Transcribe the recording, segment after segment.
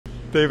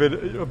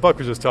David, Buck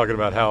was just talking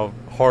about how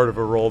hard of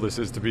a role this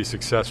is to be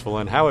successful,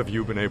 and how have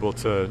you been able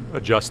to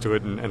adjust to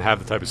it and have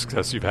the type of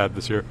success you've had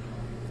this year?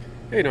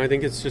 Hey, I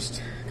think it's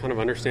just kind of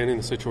understanding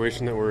the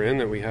situation that we're in,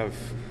 that we have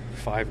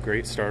 5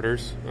 great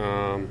starters.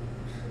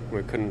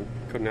 We couldn't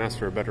ask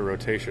for a better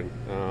rotation.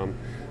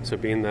 So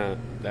being that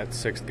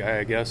 6th guy,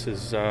 I guess,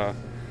 is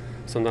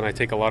something I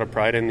take a lot of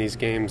pride in. These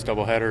games,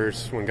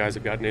 doubleheaders, when guys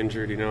have gotten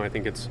injured, I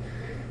think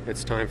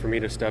it's time for me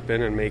to step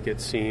in and make it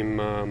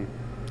seem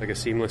like a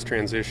seamless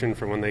transition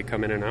for when they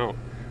come in and out.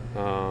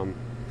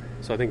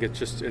 So I think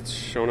it's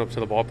showing up to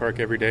the ballpark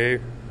every day,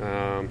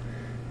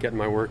 getting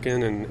my work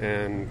in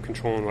and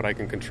controlling what I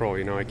can control.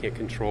 I can't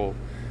control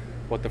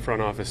what the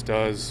front office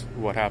does,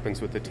 what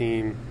happens with the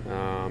team.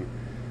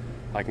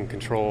 I can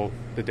control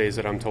the days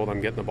that I'm told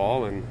I'm getting the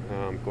ball and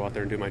go out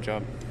there and do my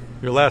job.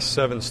 Your last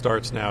 7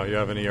 starts now, you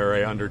have an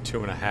ERA under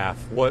 2.5.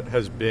 What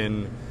has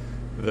been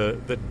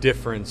the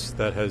difference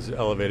that has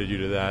elevated you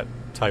to that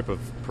type of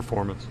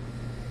performance?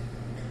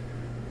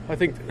 I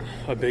think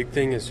a big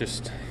thing is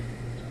just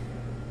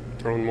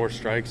throwing more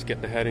strikes,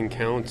 getting ahead in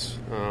counts.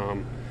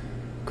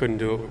 Couldn't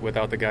do it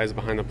without the guys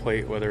behind the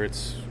plate, whether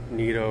it's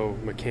Nito,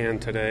 McCann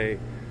today,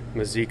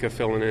 Mazika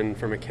filling in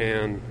for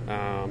McCann,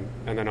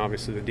 and then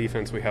obviously the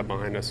defense we have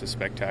behind us is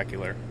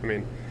spectacular. I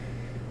mean,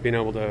 being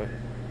able to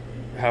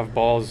have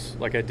balls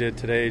like I did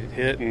today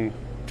hit and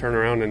turn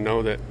around and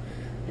know that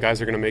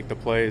guys are going to make the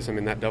plays. I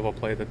mean, that double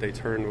play that they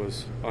turned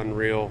was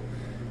unreal.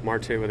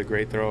 Marte with a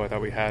great throw. I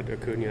thought we had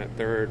Acuna at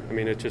third. I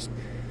mean, it just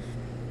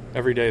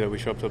every day that we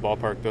show up to the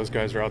ballpark, those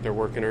guys are out there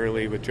working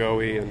early with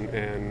Joey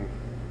and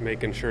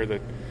making sure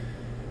that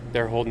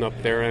they're holding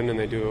up their end, and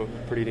they do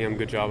a pretty damn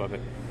good job of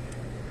it.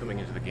 Coming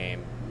into the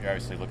game, you're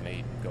obviously looking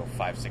to go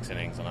 5-6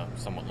 innings on a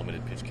somewhat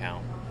limited pitch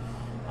count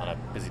on a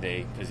busy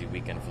day, busy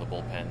weekend for the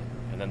bullpen,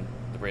 and then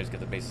the Braves get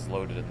the bases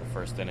loaded in the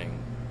first inning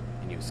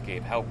and you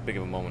escape. How big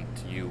of a moment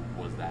to you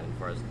was that as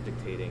far as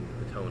dictating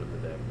the tone of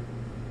the day?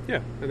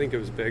 Yeah, I think it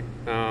was big.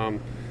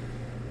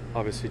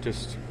 Obviously,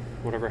 just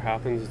whatever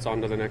happens, it's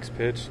on to the next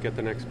pitch, get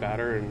the next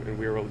batter, and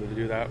we were able to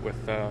do that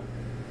with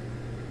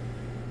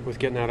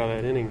getting out of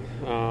that inning.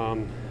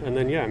 And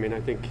then, yeah, I mean, I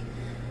think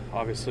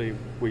obviously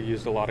we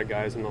used a lot of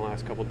guys in the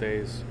last couple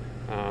days.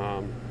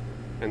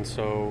 And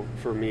so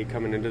for me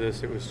coming into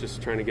this, it was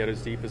just trying to get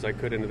as deep as I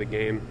could into the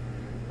game.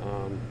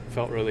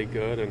 Felt really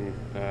good and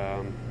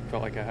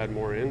felt like I had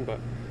more in, but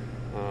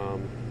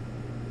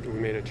we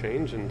made a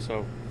change. And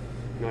so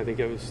I think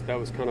that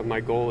was kind of my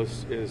goal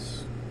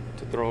is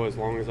to throw as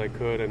long as I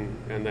could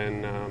and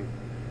then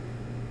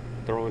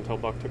throw until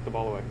Buck took the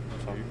ball away.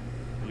 So.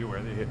 Are you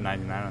aware that you hit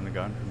 99 on the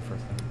gun in the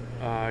first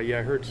inning? Yeah,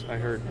 I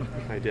heard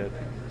I did.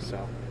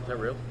 So. Is that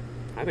real?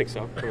 I think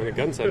so. I mean, the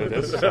gun said it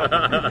is. So.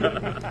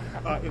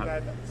 In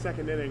that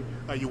second inning,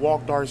 you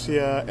walked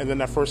Garcia, and then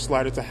that first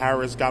slider to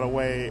Harris got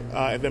away,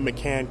 and then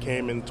McCann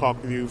came and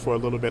talked with you for a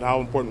little bit. How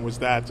important was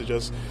that to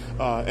just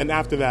and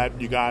after that,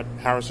 you got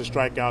Harris to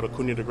strike out,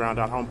 Acuna to ground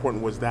out. How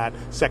important was that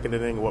second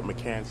inning and what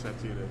McCann said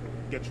to you to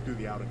get you through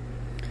the outing?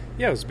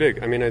 Yeah, it was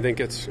big. I mean, I think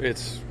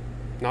it's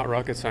not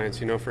rocket science.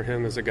 For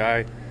him as a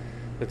guy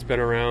that's been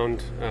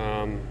around,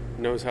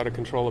 knows how to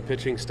control a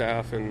pitching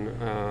staff,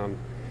 and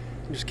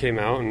just came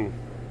out and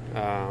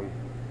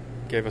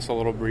gave us a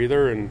little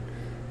breather, and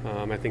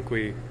I think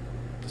we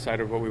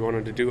decided what we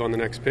wanted to do on the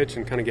next pitch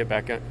and kind of get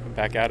back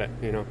at it,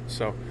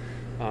 So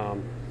I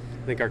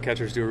think our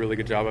catchers do a really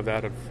good job of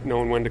that, of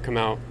knowing when to come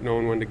out,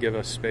 knowing when to give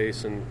us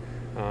space, and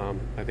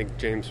I think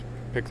James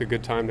picked a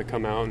good time to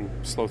come out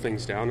and slow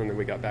things down, and then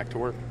we got back to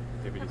work.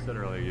 David, you said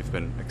earlier you've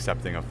been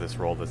accepting of this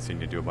role that's seen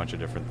you do a bunch of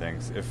different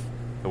things. If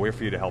the way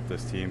for you to help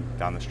this team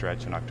down the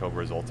stretch in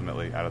October is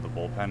ultimately out of the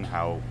bullpen,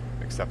 how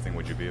accepting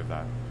would you be of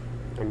that?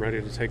 I'm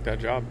ready to take that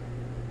job.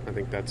 I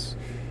think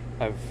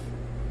I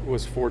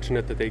was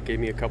fortunate that they gave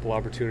me a couple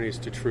opportunities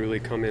to truly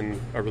come in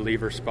a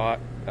reliever spot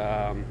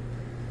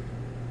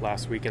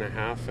last week and a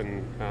half,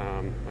 and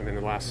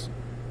the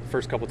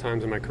first couple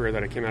times in my career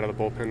that I came out of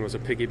the bullpen was a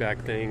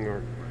piggyback thing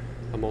or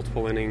a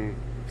multiple inning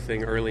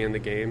thing early in the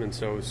game, and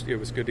so it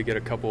was good to get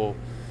a couple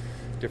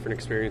different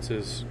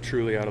experiences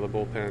truly out of the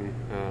bullpen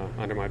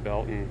under my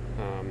belt. And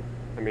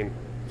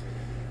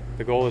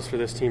the goal is for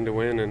this team to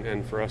win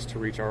and for us to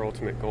reach our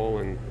ultimate goal,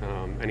 and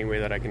any way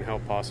that I can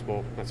help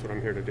possible, that's what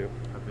I'm here to do.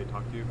 Have they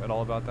talked to you at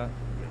all about that?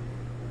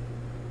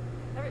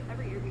 No.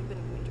 Every year you've been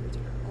in the majors,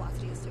 your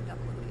velocity has ticked up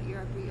a little bit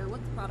year after year.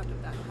 What's the product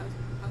of that?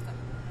 How's that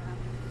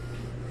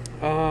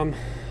happening?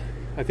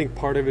 I think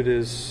part of it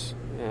is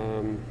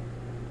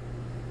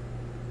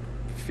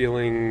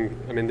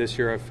feeling, this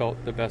year I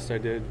felt the best I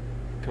did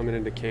coming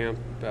into camp.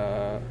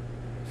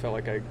 Felt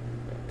like I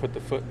put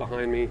the foot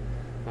behind me.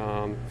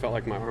 Felt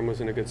like my arm was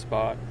in a good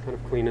spot, kind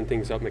of cleaning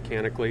things up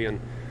mechanically, and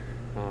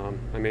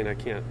I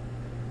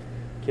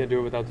can't do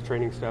it without the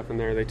training staff in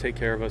there. They take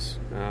care of us.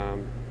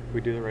 We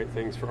do the right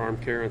things for arm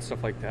care and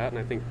stuff like that, and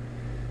I think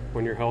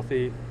when you're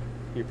healthy,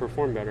 you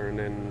perform better, and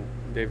then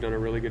they've done a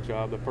really good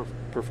job, the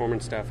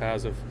performance staff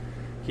has, of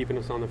keeping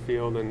us on the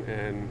field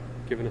and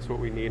giving us what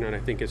we need. And I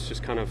think it's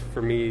just kind of,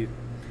 for me,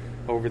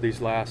 over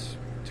these last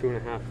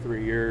 2.5,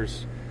 3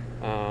 years,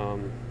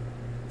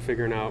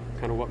 figuring out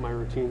kind of what my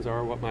routines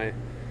are, what my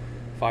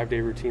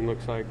 5-day routine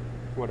looks like,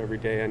 what every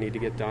day I need to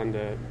get done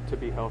to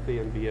be healthy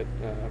and be at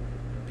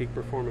peak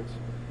performance.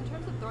 In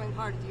terms of throwing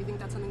hard, do you think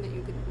that's something that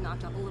you could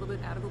notch up a little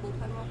bit out of a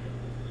bullpen role?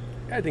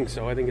 I think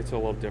so. I think it's a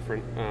little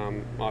different.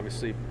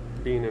 Obviously,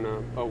 being in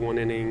a 1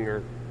 inning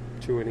or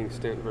 2 inning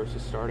stint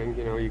versus starting,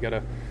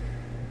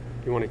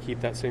 you want to keep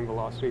that same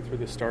velocity through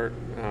the start.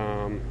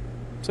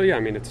 So yeah, I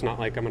mean, it's not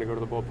like I'm going to go to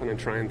the bullpen and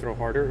try and throw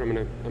harder. I'm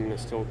going to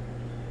still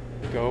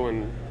go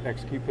and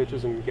execute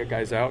pitches and get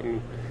guys out.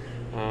 And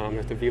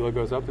if the velo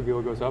goes up, the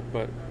velo goes up.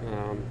 But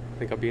I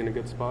think I'll be in a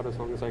good spot as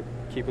long as I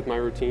keep with my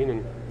routine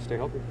and stay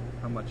healthy.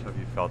 How much have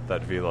you felt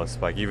that velo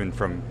spike, even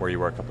from where you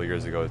were a couple of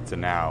years ago to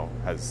now,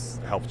 has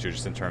helped you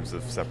just in terms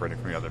of separating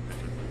from the other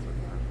pitchers?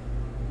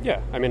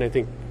 Yeah, I mean, I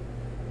think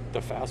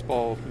the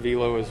fastball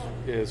velo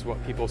is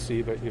what people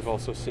see, but you've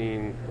also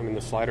seen, I mean,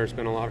 the slider's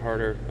been a lot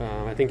harder.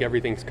 I think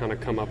everything's kind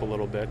of come up a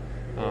little bit.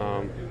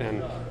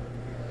 And,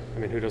 I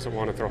mean, who doesn't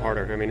want to throw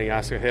harder? I mean, you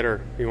ask a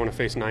hitter, you want to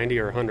face 90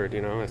 or 100,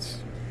 it's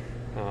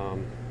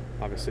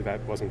obviously that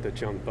wasn't the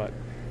jump, but,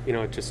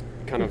 it just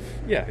kind of,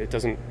 it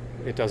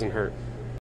doesn't hurt.